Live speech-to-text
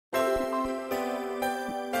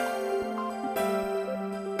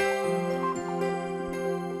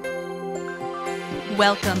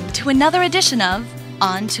Welcome to another edition of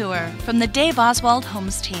On Tour from the Dave Oswald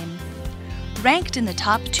Homes team. Ranked in the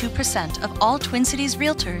top 2% of all Twin Cities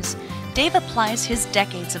realtors, Dave applies his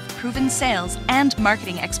decades of proven sales and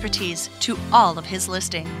marketing expertise to all of his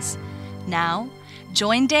listings. Now,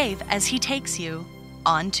 join Dave as he takes you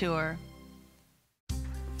on tour.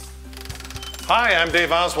 Hi, I'm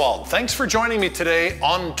Dave Oswald. Thanks for joining me today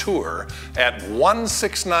on tour at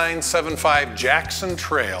 16975 Jackson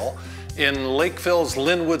Trail in Lakeville's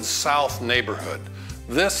Linwood South neighborhood.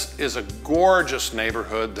 This is a gorgeous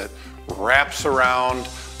neighborhood that wraps around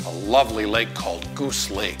a lovely lake called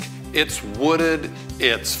Goose Lake. It's wooded,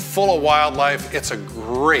 it's full of wildlife, it's a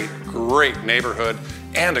great neighborhood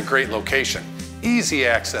and a great location. Easy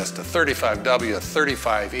access to 35W,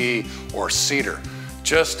 35E, or Cedar.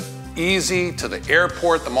 Just easy to the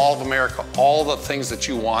airport, the Mall of America, all the things that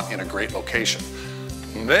you want in a great location.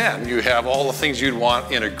 And then you have all the things you'd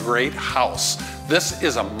want in a great house. This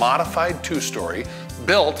is a modified two-story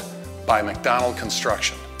built by McDonald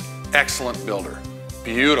Construction. Excellent builder,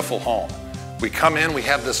 beautiful home. We come in, we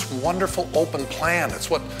have this wonderful open plan.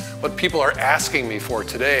 It's what people are asking me for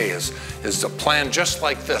today is a plan just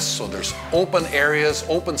like this. So there's open areas,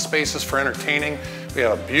 open spaces for entertaining. We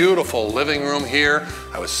have a beautiful living room here.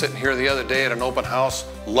 I was sitting here the other day at an open house.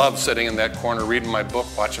 Love sitting in that corner, reading my book,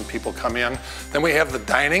 watching people come in. Then we have the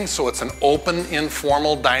dining, so it's an open,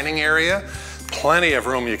 informal dining area. Plenty of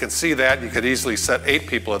room, you can see that. You could easily set 8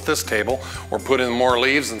 people at this table or put in more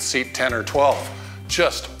leaves and seat 10 or 12.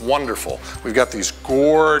 Just wonderful. We've got these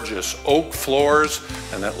gorgeous oak floors,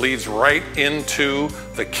 and that leads right into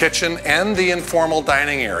the kitchen and the informal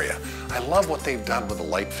dining area. I love what they've done with the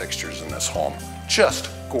light fixtures in this home. Just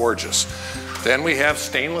gorgeous. Then we have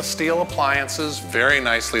stainless steel appliances, very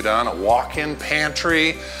nicely done, a walk-in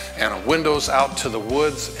pantry, and windows out to the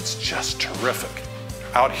woods. It's just terrific.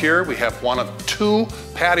 Out here, we have one of 2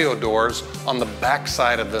 patio doors on the back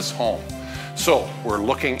side of this home. So we're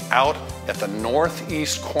looking out at the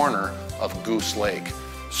northeast corner of Goose Lake.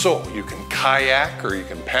 So you can kayak or you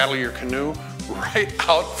can paddle your canoe right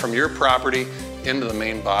out from your property into the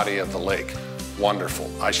main body of the lake.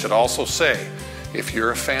 Wonderful. I should also say, if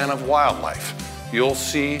you're a fan of wildlife, you'll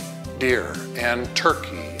see deer and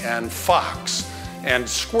turkey and fox and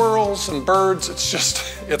squirrels and birds.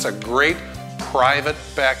 It's a great private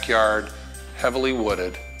backyard, heavily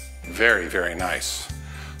wooded, very nice.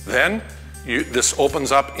 Then this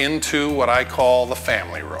opens up into what I call the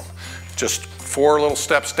family room. Just 4 little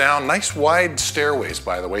steps down, nice wide stairways,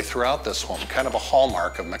 by the way, throughout this home, kind of a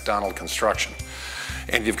hallmark of McDonald Construction.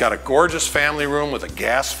 And you've got a gorgeous family room with a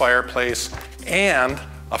gas fireplace and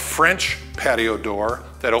a French patio door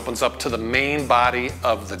that opens up to the main body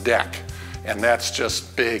of the deck. And that's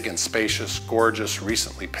just big and spacious, gorgeous,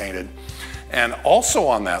 recently painted. And also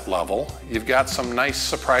on that level, you've got some nice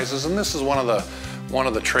surprises, and this is one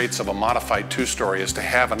of the traits of a modified two-story is to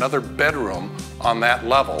have another bedroom on that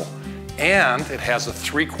level, and it has a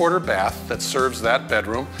 3/4 bath that serves that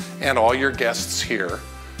bedroom and all your guests here.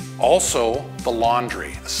 Also the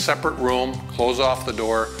laundry, a separate room, close off the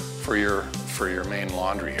door for your main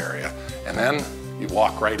laundry area. And then you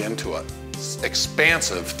walk right into it.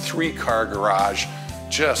 Expansive 3-car garage,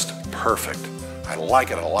 just perfect. I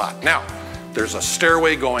like it a lot. Now, there's a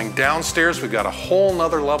stairway going downstairs. We've got a whole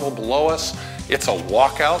nother level below us. It's a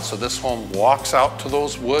walkout, so this home walks out to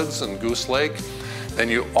those woods and Goose Lake. Then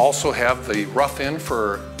you also have the rough-in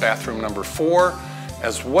for bathroom number 4,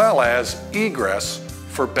 as well as egress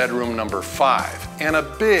for bedroom number 5. And a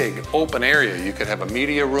big open area. You could have a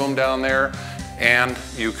media room down there, and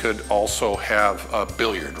you could also have a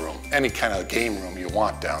billiard room, any kind of game room you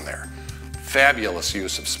want down there. Fabulous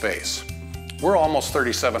use of space. We're almost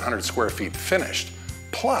 3,700 square feet finished,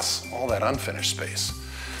 plus all that unfinished space.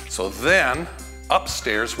 So then,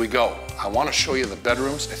 upstairs we go. I want to show you the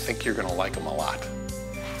bedrooms. I think you're going to like them a lot.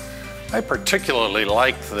 I particularly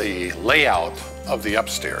like the layout of the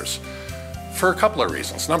upstairs for a couple of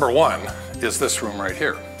reasons. Number 1 is this room right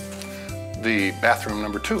here, the bathroom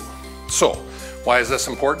number 2. So, why is this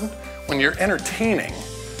important? When you're entertaining,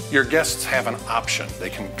 your guests have an option. They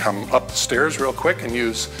can come up the stairs real quick and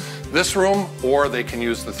use this room, or they can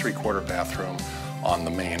use the 3/4 bathroom on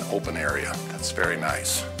the main open area. That's very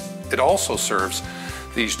nice. It also serves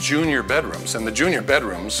these junior bedrooms, and the junior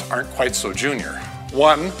bedrooms aren't quite so junior.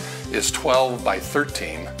 One is 12 by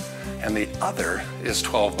 13, and the other is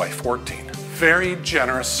 12 by 14. Very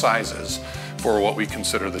generous sizes for what we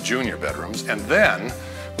consider the junior bedrooms. And then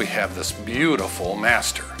we have this beautiful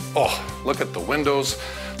master. Oh, look at the windows,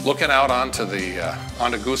 looking out onto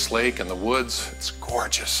Goose Lake and the woods. It's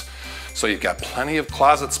gorgeous. So you've got plenty of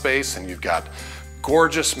closet space, and you've got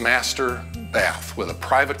gorgeous master bath with a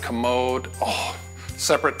private commode,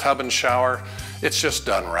 separate tub and shower. It's just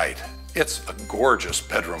done right. It's a gorgeous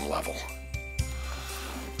bedroom level.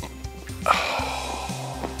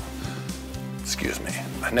 Excuse me,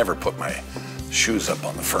 I never put my shoes up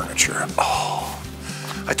on the furniture.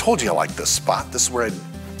 I told you I like this spot. This is where I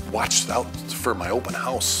watched out for my open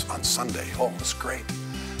house on Sunday. Oh, it was great.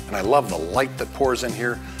 And I love the light that pours in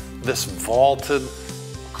here. This vaulted,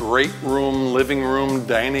 great room, living room,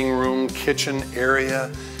 dining room, kitchen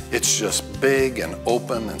area. It's just big and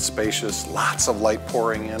open and spacious. Lots of light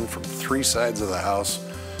pouring in from 3 sides of the house.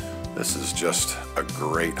 This is just a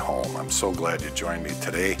great home. I'm so glad you joined me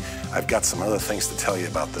today. I've got some other things to tell you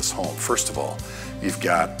about this home. First of all, you've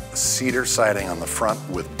got cedar siding on the front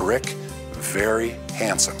with brick. Very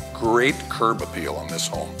handsome. Great curb appeal on this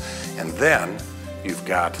home. And then you've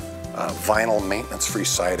got vinyl maintenance-free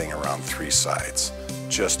siding around 3 sides.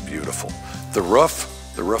 Just beautiful. The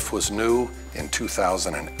roof was new in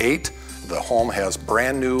 2008. The home has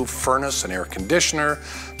brand new furnace and air conditioner,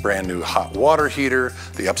 brand new hot water heater.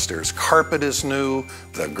 The upstairs carpet is new.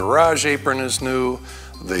 The garage apron is new.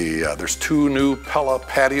 There's 2 new Pella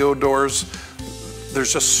patio doors.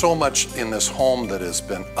 There's just so much in this home that has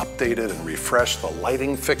been updated and refreshed. The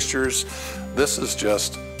lighting fixtures. This is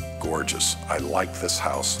just gorgeous. I like this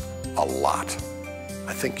house a lot.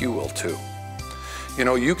 I think you will too. You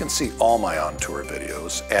know, you can see all my on-tour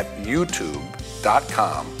videos at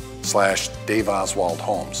youtube.com/Dave Oswald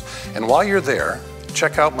Homes. And while you're there,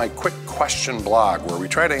 check out my quick question blog where we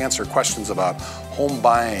try to answer questions about home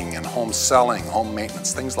buying and home selling, home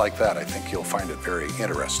maintenance, things like that. I think you'll find it very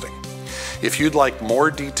interesting. If you'd like more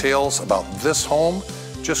details about this home,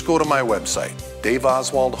 just go to my website,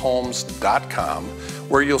 daveoswaldhomes.com,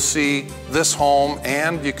 where you'll see this home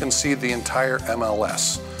and you can see the entire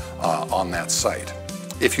MLS on that site.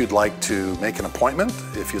 If you'd like to make an appointment,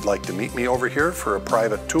 if you'd like to meet me over here for a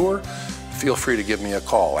private tour, feel free to give me a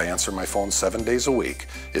call. I answer my phone 7 days a week.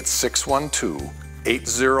 It's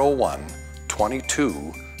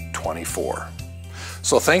 612-801-2224.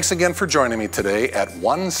 So thanks again for joining me today at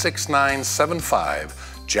 16975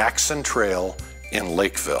 Jackson Trail in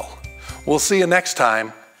Lakeville. We'll see you next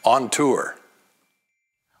time on tour.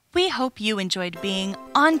 We hope you enjoyed being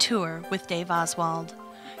on tour with Dave Oswald.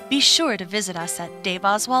 Be sure to visit us at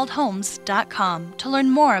daveoswaldhomes.com to learn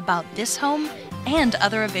more about this home and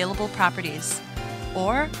other available properties.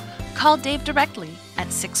 Or call Dave directly at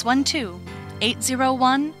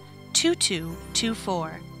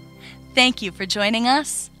 612-801-2224. Thank you for joining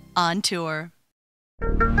us on tour.